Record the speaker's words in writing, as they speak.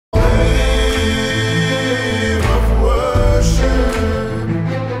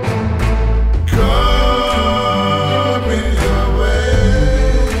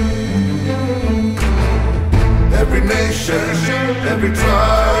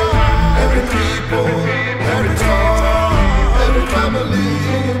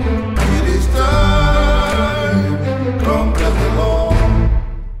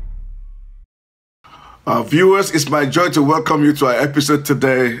Viewers, it's my joy to welcome you to our episode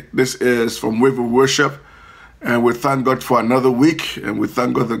today. This is from Wave of Worship, and we thank God for another week, and we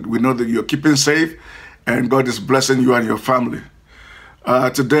thank God that we know that you're keeping safe, and God is blessing you and your family.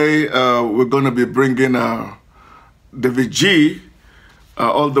 Today, we're going to be bringing David G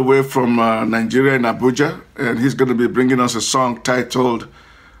all the way from Nigeria in Abuja, and he's going to be bringing us a song titled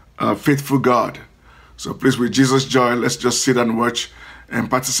Faithful God. So please, with Jesus' joy, let's just sit and watch and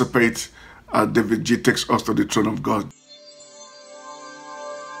participate as David G takes us to the throne of God.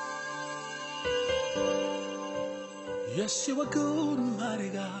 Yes, you are good, mighty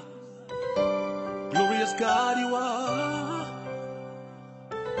God. Glorious God you are.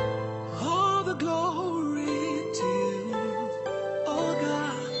 All the glory to you, oh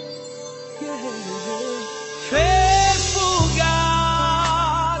God. Yeah. Faithful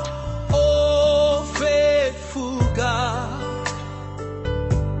God, oh faithful God.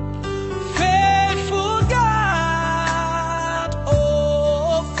 Faithful God,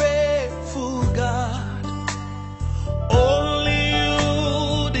 oh faithful God. Only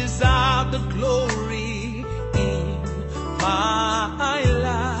you deserve the glory in my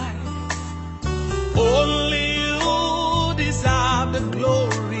life. Only you deserve the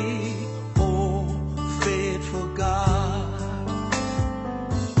glory, oh faithful God.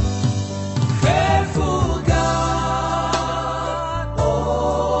 Faithful God,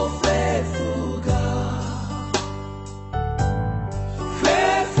 oh faithful God.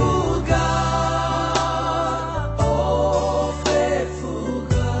 Faithful God, oh faithful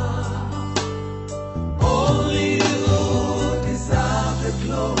God. Only you deserve the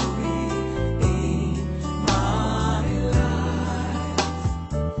glory in my life.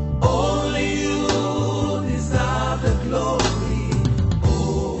 Only you deserve the glory,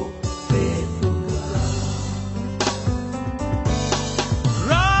 oh faithful God.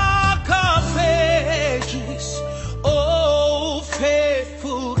 Rock of ages, oh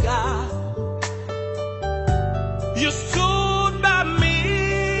faithful God. You stood by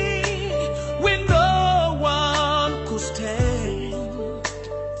me when no one could stand.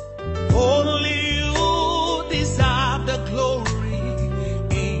 Only you deserve the glory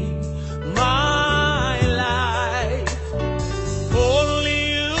in my life. Only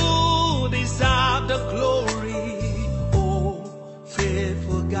you deserve the glory, oh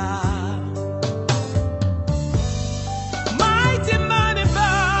faithful God. Mighty man in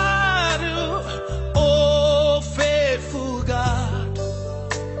battle, oh faithful God.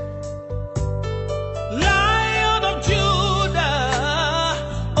 Lion of Judah,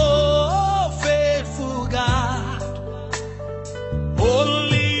 oh faithful God.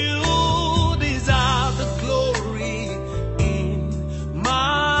 Only you deserve the glory in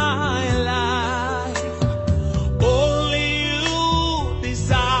my life. Only you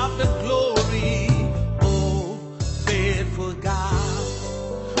deserve the glory, oh faithful God.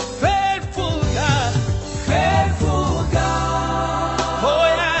 Faithful God, faithful God. Oh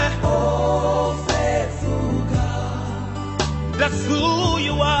yeah, oh faithful God. That's who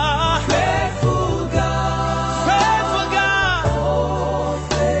you are. Faithful God, faithful God. Oh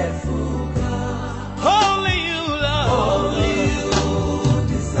faithful God. Only you, Lord. Only you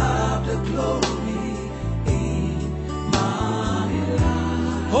deserve the glory in my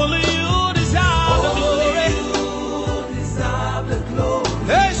life. Only you deserve the glory. Only you deserve the glory.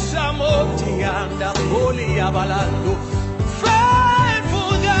 Eshamoti anda holy abalando.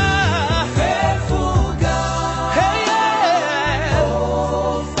 Faithful God, faithful God. Hey yeah.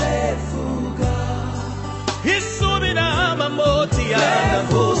 Oh faithful God. Isubina mamoti anda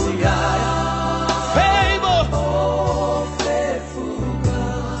hosia. Favor. Oh faithful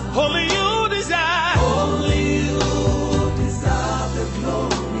God. Only you deserve. Only you deserve the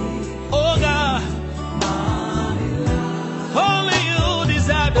glory. Oh God. My life. Only you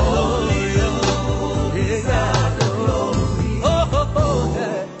deserve the glory. Only you deserve the glory. Oh, oh, oh,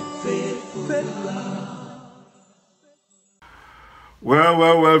 yeah. Faithful God.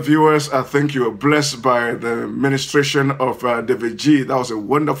 Well, viewers, I think you were blessed by the ministration of David G. That was a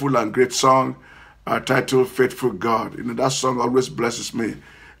wonderful and great song titled Faithful God. You know, that song always blesses me,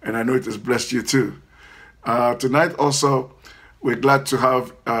 and I know it has blessed you too. Tonight also, we're glad to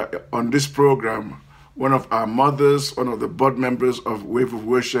have on this program one of our mothers, one of the board members of Wave of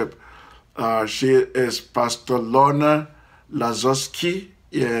Worship. She is Pastor Lorna Lazowski,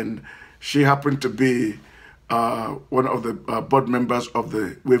 and she happened to be one of the board members of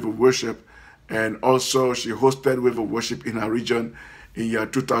the Wave of Worship, and also she hosted Wave of Worship in our region in year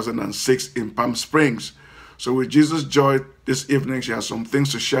 2006 in Palm Springs. So with Jesus' joy this evening, she has some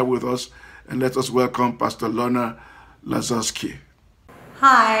things to share with us, and let us welcome Pastor Lorna Lazowski.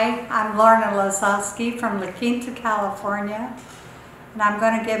 Hi, I'm Lorna Lasowski from La Quinta, California, and I'm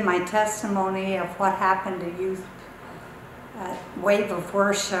going to give my testimony of what happened to youth at Wave of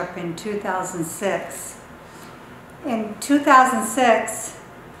Worship in 2006. In 2006,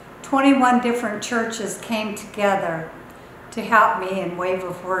 21 different churches came together to help me in Wave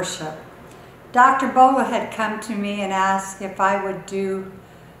of Worship. Dr. Bola had come to me and asked if I would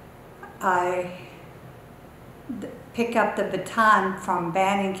pick up the baton from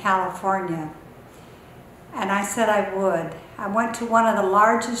Banning, California. And I said I would. I went to one of the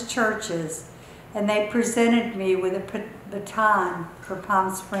largest churches and they presented me with a baton for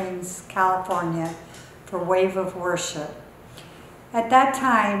Palm Springs, California for Wave of Worship. At that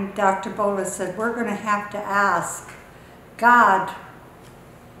time, Dr. Bola said, we're going to have to ask God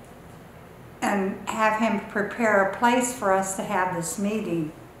and have him prepare a place for us to have this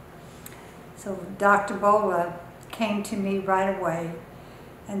meeting. So Dr. Bola came to me right away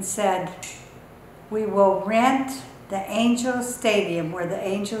and said, we will rent the Angels Stadium where the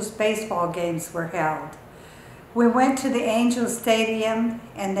Angels baseball games were held. We went to the Angels Stadium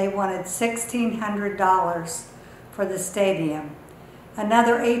and they wanted $1,600 for the stadium,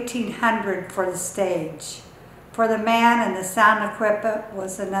 another $1,800 for the stage. For the man and the sound equipment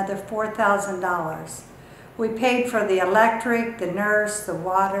was another $4,000. We paid for the electric, the nurse, the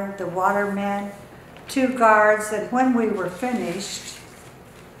watermen, 2 guards, and when we were finished,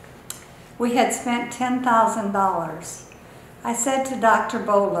 we had spent $10,000. I said to Dr.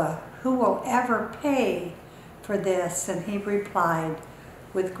 Bola, who will ever pay for this? And he replied,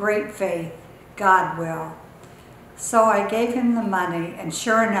 with great faith, God will. So I gave him the money, and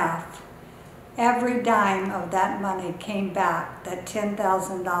sure enough, every dime of that money came back, that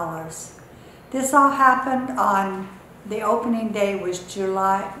 $10,000. This all happened on, the opening day was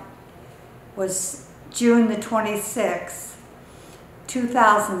June the 26th,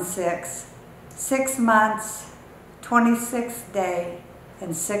 2006. 6 months, 26th day,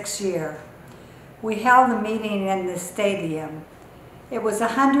 and 6th year. We held the meeting in the stadium. It was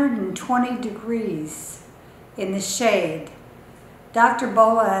 120 degrees in the shade. Dr.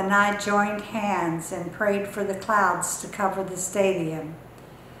 Bola and I joined hands and prayed for the clouds to cover the stadium.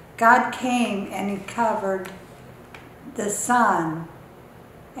 God came and he covered the sun,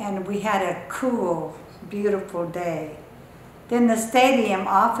 and we had a cool, beautiful day. Then the stadium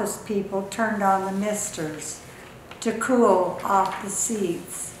office people turned on the misters to cool off the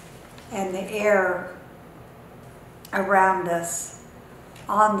seats and the air around us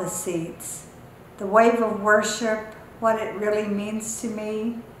on the seats. The Wave of Worship, what it really means to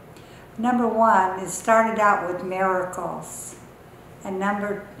me. Number one, it started out with miracles. And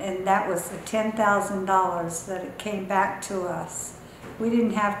that was the $10,000 that it came back to us. We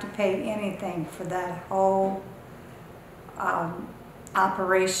didn't have to pay anything for that whole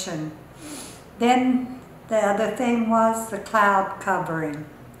operation. Then the other thing was the cloud covering.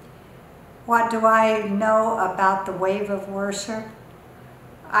 What do I know about the Wave of Worship?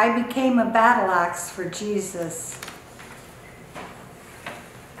 I became a battle axe for Jesus.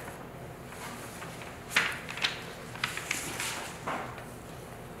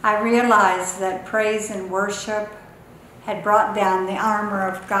 I realized that praise and worship had brought down the armor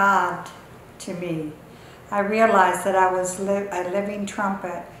of God to me. I realized that I was a living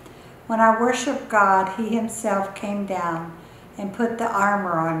trumpet. When I worshiped God, he himself came down and put the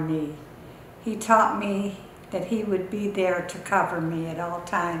armor on me. He taught me that he would be there to cover me at all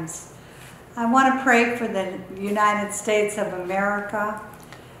times. I want to pray for the United States of America,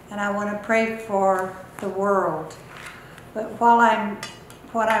 and I want to pray for the world. But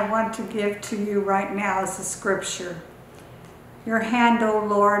what I want to give to you right now is the scripture. Your hand, O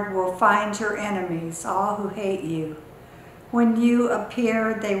Lord, will find your enemies, all who hate you. When you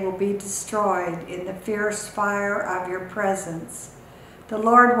appear, they will be destroyed in the fierce fire of your presence. The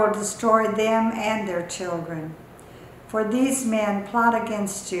Lord will destroy them and their children. For these men plot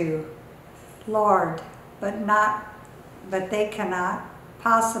against you, Lord, but they cannot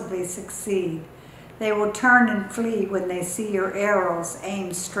possibly succeed. They will turn and flee when they see your arrows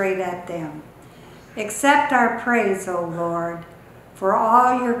aimed straight at them. Accept our praise, O Lord, for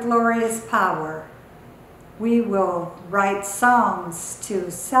all your glorious power. We will write songs to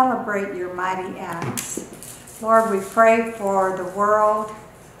celebrate your mighty acts. Lord, we pray for the world.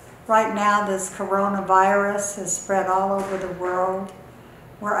 Right now, this coronavirus has spread all over the world.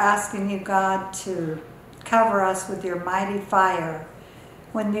 We're asking you, God, to cover us with your mighty fire.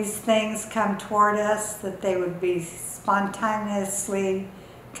 When these things come toward us, that they would be spontaneously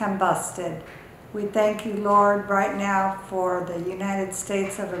combusted. We thank you, Lord, right now for the United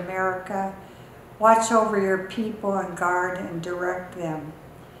States of America. Watch over your people and guard and direct them.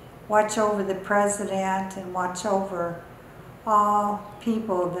 Watch over the president and watch over all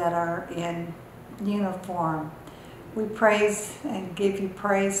people that are in uniform. We praise and give you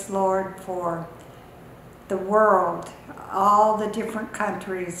praise, Lord, for the world, all the different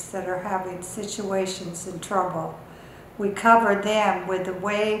countries that are having situations and trouble. We cover them with the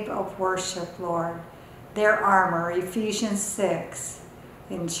wave of worship, Lord, their armor, Ephesians 6,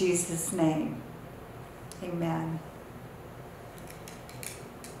 in Jesus' name. Amen.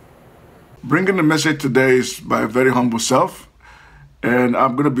 Bringing the message today is by a very humble self, and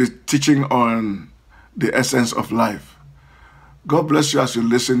I'm going to be teaching on the essence of life. God bless you as you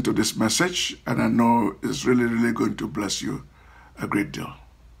listen to this message, and I know it's really, really going to bless you a great deal.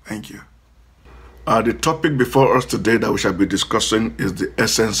 Thank you. The topic before us today that we shall be discussing is the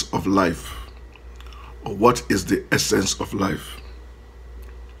essence of life. Or what is the essence of life?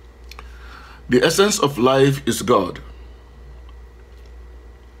 The essence of life is God.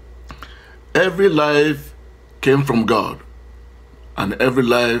 Every life came from God, and every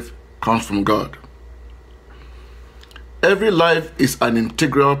life comes from God. Every life is an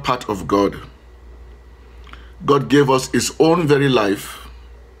integral part of God. God gave us His own very life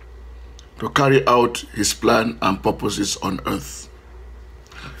to carry out His plan and purposes on earth.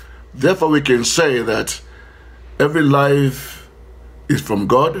 Therefore, we can say that every life is from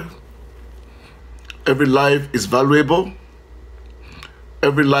God. Every life is valuable.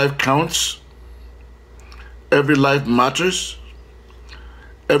 Every life counts. Every life matters.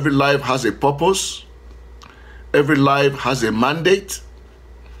 Every life has a purpose. Every life has a mandate.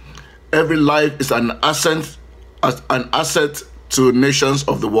 Every life is an asset to nations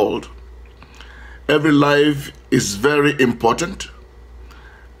of the world. Every life is very important.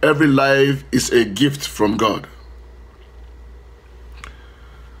 Every life is a gift from God.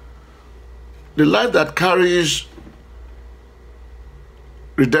 The life that carries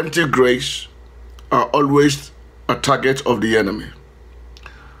redemptive grace are always a target of the enemy.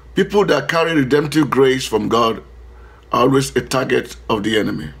 People that carry redemptive grace from God are always a target of the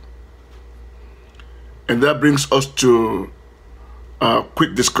enemy. And that brings us to a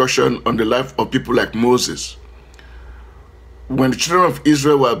quick discussion on the life of people like Moses. When the children of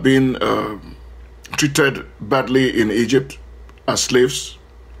Israel were being treated badly in Egypt as slaves,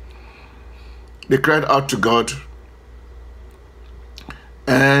 they cried out to God,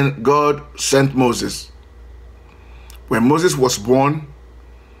 and God sent Moses. When Moses was born,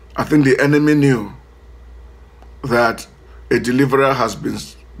 I think the enemy knew that a deliverer has been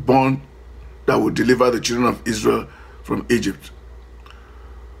born that would deliver the children of Israel from Egypt.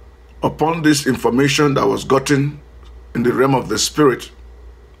 Upon this information that was gotten in the realm of the spirit,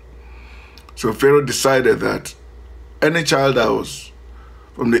 so Pharaoh decided that any child that was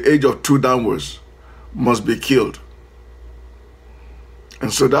from the age of 2 downwards must be killed.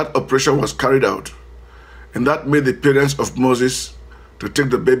 And so that operation was carried out. And that made the parents of Moses to take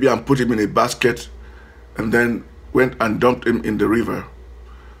the baby and put him in a basket, and then went and dumped him in the river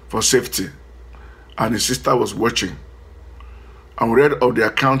for safety. And his sister was watching. And we read of the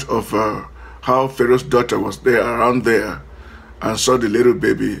account of how Pharaoh's daughter was there, around there, and saw the little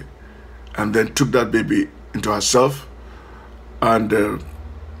baby, and then took that baby into herself. And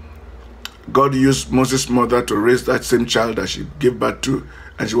God used Moses' mother to raise that same child that she gave birth to,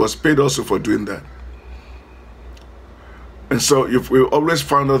 and she was paid also for doing that. And so we always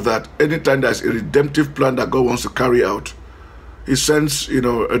found out that anytime there's a redemptive plan that God wants to carry out, He sends,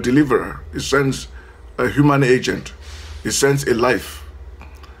 a deliverer. He sends a human agent. He sends a life.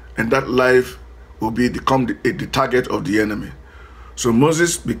 And that life will become the target of the enemy. So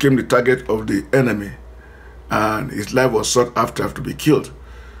Moses became the target of the enemy, and his life was sought after to be killed.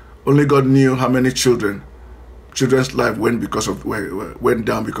 Only God knew how many children's life went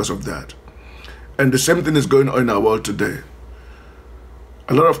down because of that. And the same thing is going on in our world today.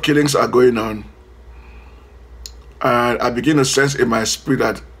 A lot of killings are going on. And I begin to sense in my spirit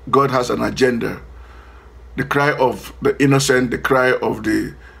that God has an agenda. The cry of the innocent, the cry of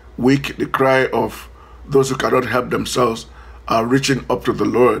the weak, the cry of those who cannot help themselves are reaching up to the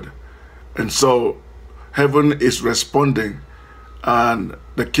Lord. And so heaven is responding, and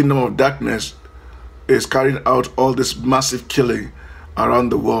the kingdom of darkness is carrying out all this massive killing around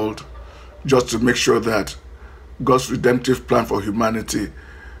the world just to make sure that God's redemptive plan for humanity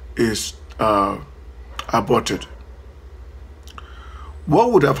is aborted.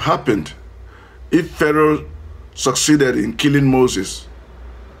 What would have happened if Pharaoh succeeded in killing Moses?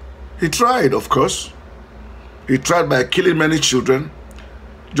 He tried, of course. He tried by killing many children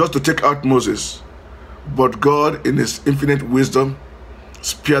just to take out Moses. But God, in His infinite wisdom,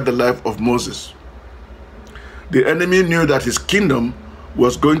 spared the life of Moses. The enemy knew that his kingdom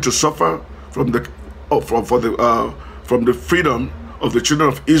was going to suffer from the freedom of the children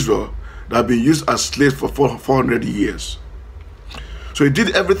of Israel that had been used as slaves for 400 years. So he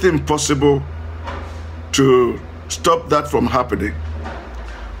did everything possible to stop that from happening.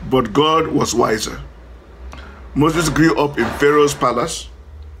 But God was wiser. Moses grew up in Pharaoh's palace,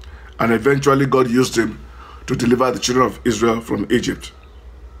 and eventually God used him to deliver the children of Israel from Egypt.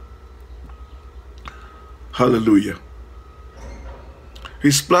 Hallelujah.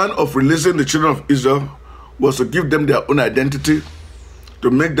 His plan of releasing the children of Israel was to give them their own identity,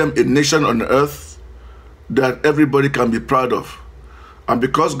 to make them a nation on earth that everybody can be proud of. And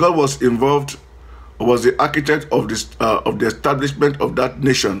because God was involved, was the architect of the establishment of that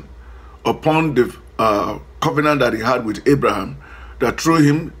nation upon the covenant that he had with Abraham, that through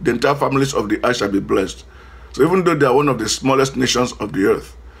him the entire families of the earth shall be blessed. So even though they are one of the smallest nations of the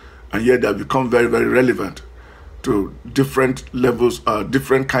earth, and yet they have become very, very relevant to different levels,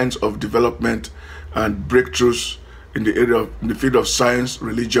 different kinds of development and breakthroughs in the area in the field of science,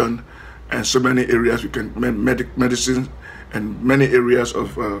 religion, and so many areas. We can medicine and many areas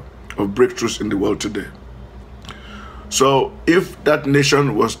of breakthroughs in the world today. So if that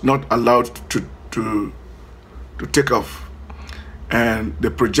nation was not allowed to take off, and the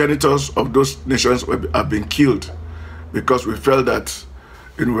progenitors of those nations are being killed because we felt that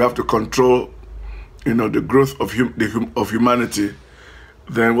we have to control the growth of humanity,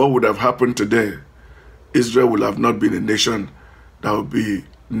 then what would have happened today? Israel would have not been a nation that would be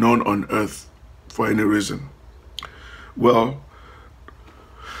known on earth for any reason. Well,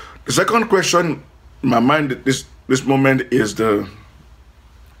 the second question in my mind at this moment is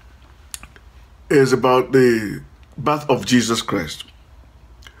about the birth of Jesus Christ.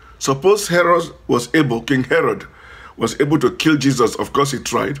 Suppose King Herod was able to kill Jesus. Of course he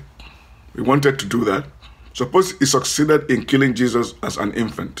tried. He wanted to do that. Suppose he succeeded in killing Jesus as an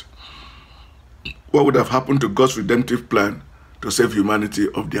infant. What would have happened to God's redemptive plan to save humanity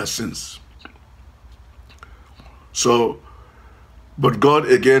of their sins? But God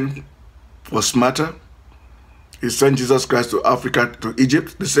again was smarter. He sent Jesus Christ to Africa, to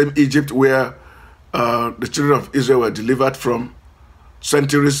Egypt, the same Egypt where the children of Israel were delivered from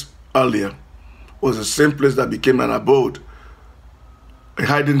centuries earlier, was the same place that became an abode, a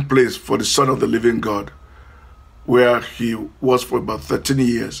hiding place for the Son of the living God, where he was for about 13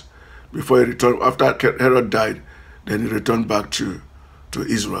 years before he returned. After Herod died, then he returned back to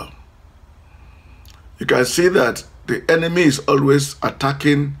Israel. You can see that the enemy is always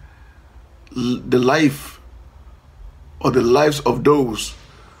attacking the life or the lives of those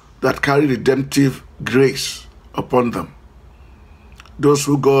that carry redemptive grace upon them. Those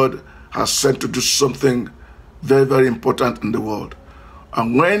who God has sent to do something very, very important in the world.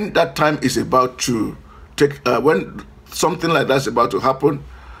 And when that time is about to when something like that is about to happen,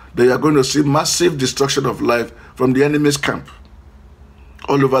 they are going to see massive destruction of life from the enemy's camp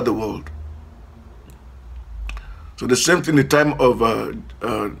all over the world. So the same thing in the time of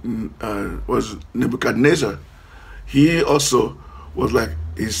was Nebuchadnezzar. He also was like,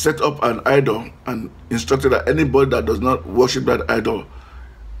 he set up an idol and instructed that anybody that does not worship that idol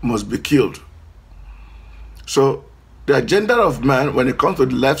must be killed. So the agenda of man when it comes to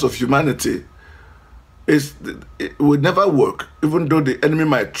the lives of humanity it will never work. Even though the enemy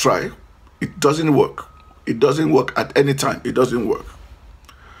might try, it doesn't work. It doesn't work at any time. It doesn't work.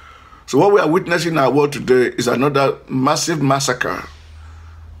 So what we are witnessing in our world today is another massive massacre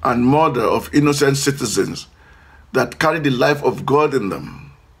and murder of innocent citizens that carry the life of God in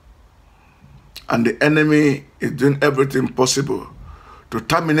them. And the enemy is doing everything possible to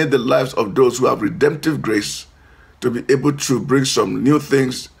terminate the lives of those who have redemptive grace to be able to bring some new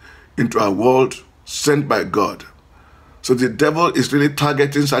things into our world sent by God. So the devil is really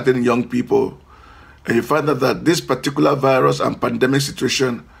targeting certain young people. And you find that this particular virus and pandemic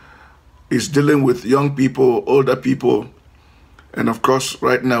situation is dealing with young people, older people. And of course,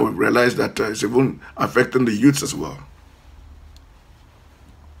 right now we've realized that it's even affecting the youths as well.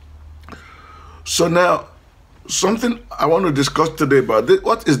 So now, something I want to discuss today about this,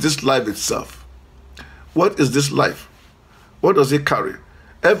 what is this life itself? What is this life? What does it carry?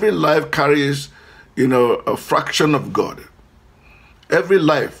 Every life carries, a fraction of God. Every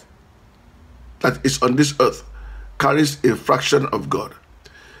life that is on this earth carries a fraction of God.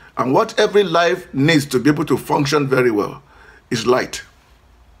 And what every life needs to be able to function very well is light.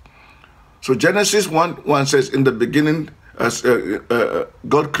 So Genesis 1:1 says, in the beginning, as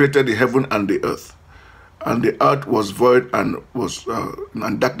God created the heaven and the earth, and the earth was void and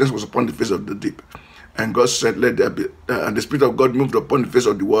darkness was upon the face of the deep. And God said, let there be, and the Spirit of God moved upon the face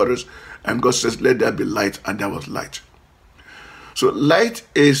of the waters, and God says, let there be light, and there was light. So light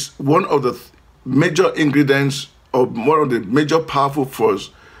is one of the major ingredients, or one of the major powerful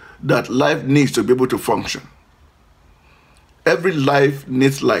forces that life needs to be able to function. Every life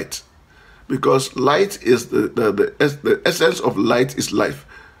needs light, because light is the essence of light is life.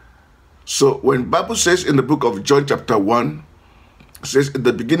 So when the Bible says in the book of John chapter 1, it says, in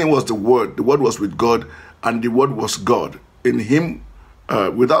the beginning was the Word was with God, and the Word was God. In him,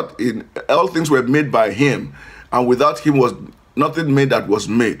 all things were made by him, and without him was nothing made that was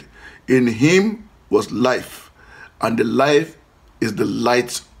made. In him was life, and the life is the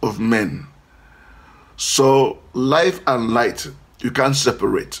light of men. So life and light, you can't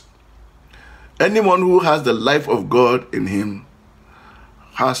separate. Anyone who has the life of God in him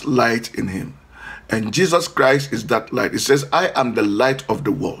has light in him. And Jesus Christ is that light. He says, I am the light of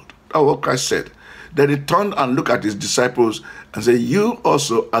the world. That's what Christ said. Then he turned and looked at his disciples and said, you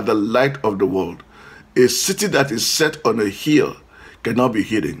also are the light of the world. A city that is set on a hill cannot be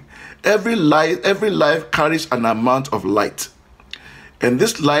hidden. Every life carries an amount of light. And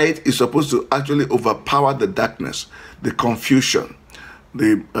this light is supposed to actually overpower the darkness, the confusion,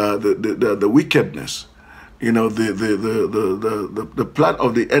 the wickedness, the plan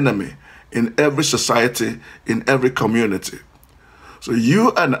of the enemy in every society, in every community. So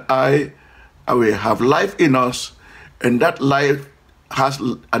you and I will have life in us, and that life has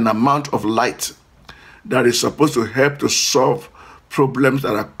an amount of light that is supposed to help to solve problems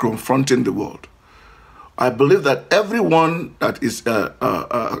that are confronting the world. I believe that everyone that is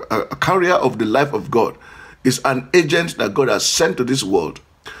a carrier of the life of God is an agent that God has sent to this world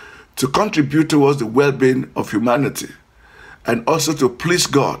to contribute towards the well-being of humanity and also to please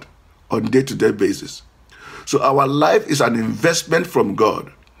God on a day-to-day basis. So our life is an investment from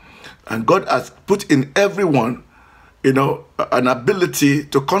God. And God has put in everyone, an ability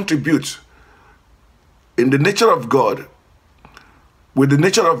to contribute in the nature of God, with the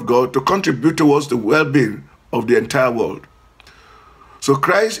nature of God, to contribute towards the well-being of the entire world. So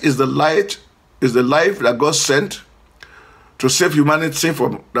Christ is the light, is the life that God sent to save humanity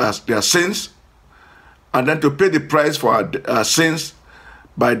from their sins, and then to pay the price for our sins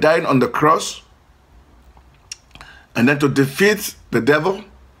by dying on the cross, and then to defeat the devil,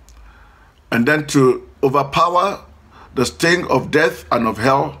 and then to overpower the sting of death and of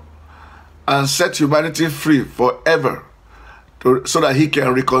hell, and set humanity free forever, so that he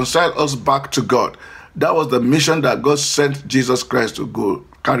can reconcile us back to God. That was the mission that God sent Jesus Christ to go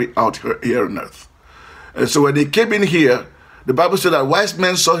carry out here on earth. And so when he came in here, the Bible said that wise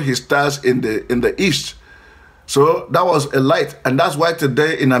men saw his stars in the east. So that was a light. And that's why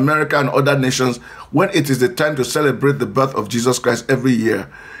today in America and other nations, when it is the time to celebrate the birth of Jesus Christ every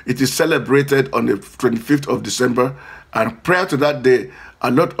year, it is celebrated on the 25th of December. And prior to that day,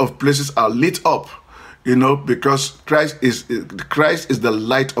 a lot of places are lit up, because Christ is the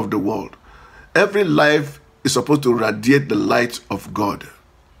light of the world. Every life is supposed to radiate the light of God.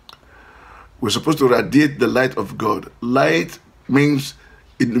 We're supposed to radiate the light of God. Light means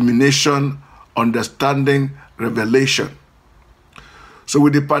illumination, understanding, revelation. So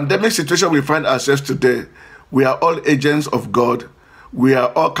with the pandemic situation we find ourselves today, we are all agents of God. We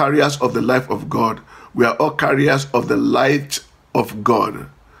are all carriers of the life of God. We are all carriers of the light of God.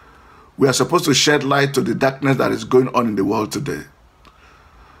 We are supposed to shed light to the darkness that is going on in the world today.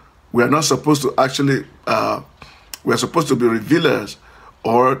 We are not supposed to actually, we are supposed to be revealers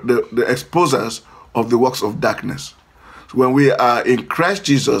or the exposers of the works of darkness. So when we are in Christ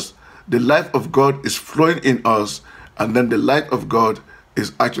Jesus, the life of God is flowing in us, and then the light of God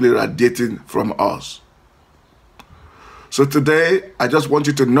is actually radiating from us. So today, I just want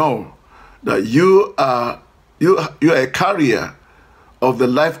you to know that you are a carrier of the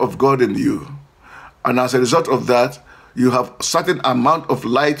life of God in you. And as a result of that, you have a certain amount of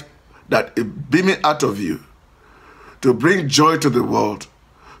light that is beaming out of you to bring joy to the world,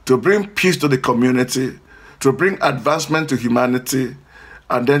 to bring peace to the community, to bring advancement to humanity,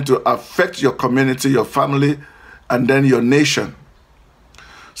 and then to affect your community, your family, and then your nation.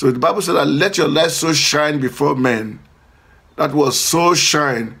 So the Bible said that let your light so shine before men. That was so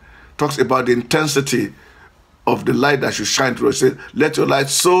shine, talks about the intensity of the light that should shine through. It said, let your light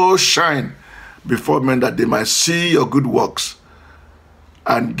so shine before men that they might see your good works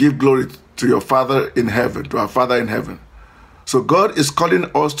and give glory to your Father in heaven, to our Father in heaven. So God is calling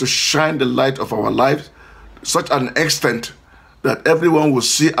us to shine the light of our lives to such an extent that everyone will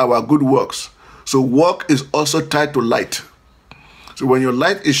see our good works. So work is also tied to light. So when your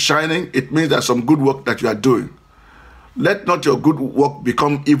light is shining, it means there's some good work that you are doing. Let not your good work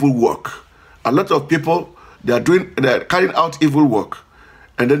become evil work. A lot of people, they're carrying out evil work,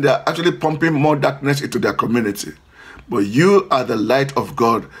 and then they're actually pumping more darkness into their community. But you are the light of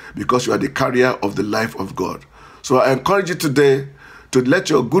God because you are the carrier of the life of God. So I encourage you today to let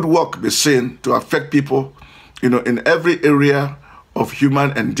your good work be seen to affect people, in every area of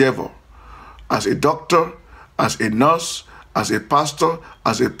human endeavor. As a doctor, as a nurse, as a pastor,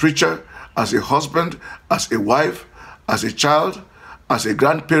 as a preacher, as a husband, as a wife, as a child, as a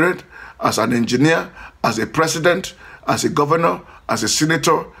grandparent, as an engineer, as a president, as a governor, as a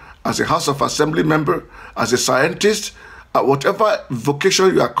senator, as a House of Assembly member, as a scientist, whatever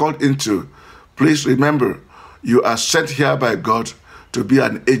vocation you are called into, please remember, you are sent here by God to be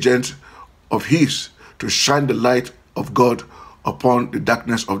an agent of His, to shine the light of God upon the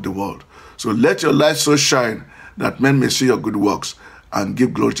darkness of the world. So let your light so shine that men may see your good works and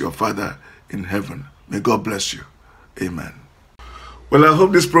give glory to your Father in heaven. May God bless you. Amen. Well, I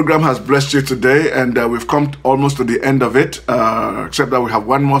hope this program has blessed you today, and we've come almost to the end of it, except that we have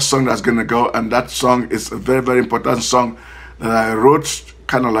one more song that's going to go, and that song is a very, very important song that I wrote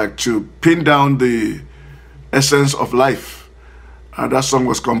kind of like to pin down the essence of life. That song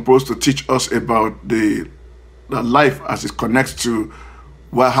was composed to teach us about the life as it connects to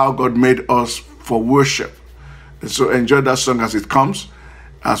how God made us for worship. And so enjoy that song as it comes.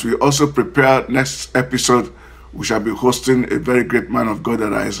 As we also prepare next episode, we shall be hosting a very great man of God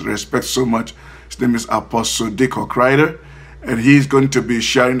that I respect so much. His name is Apostle Dick Hochreiter, and he's going to be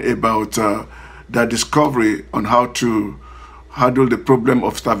sharing about the discovery on how to handle the problem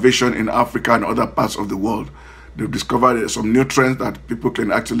of starvation in Africa and other parts of the world. They've discovered some new trends that people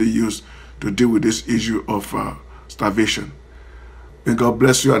can actually use to deal with this issue of starvation. May God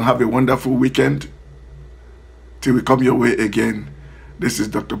bless you and have a wonderful weekend. Till we come your way again, this is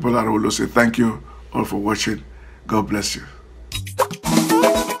Dr. Bola Arowolo. Thank you all for watching. God bless you.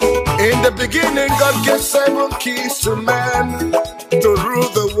 In the beginning, God gave 7 keys to man to rule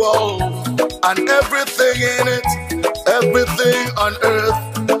the world, and everything in it, everything on earth,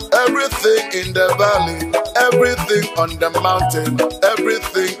 everything in the valley, everything on the mountain,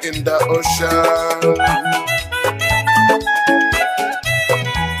 everything in the ocean.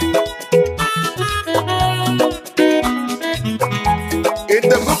 In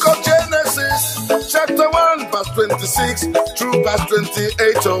the book of Genesis, chapter 1, verse 26 through verse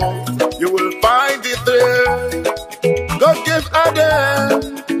 28, you will find it there. God gave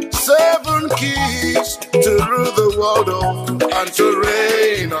Adam 7 keys to rule the world and to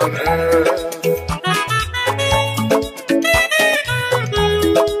reign on earth.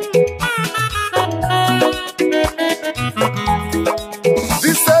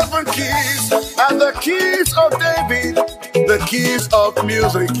 These 7 keys are the keys of David, the keys of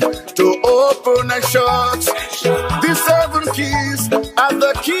music to open and shut. These 7 keys are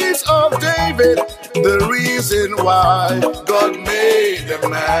the keys of David, the reason why God made a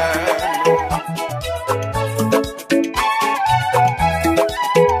man.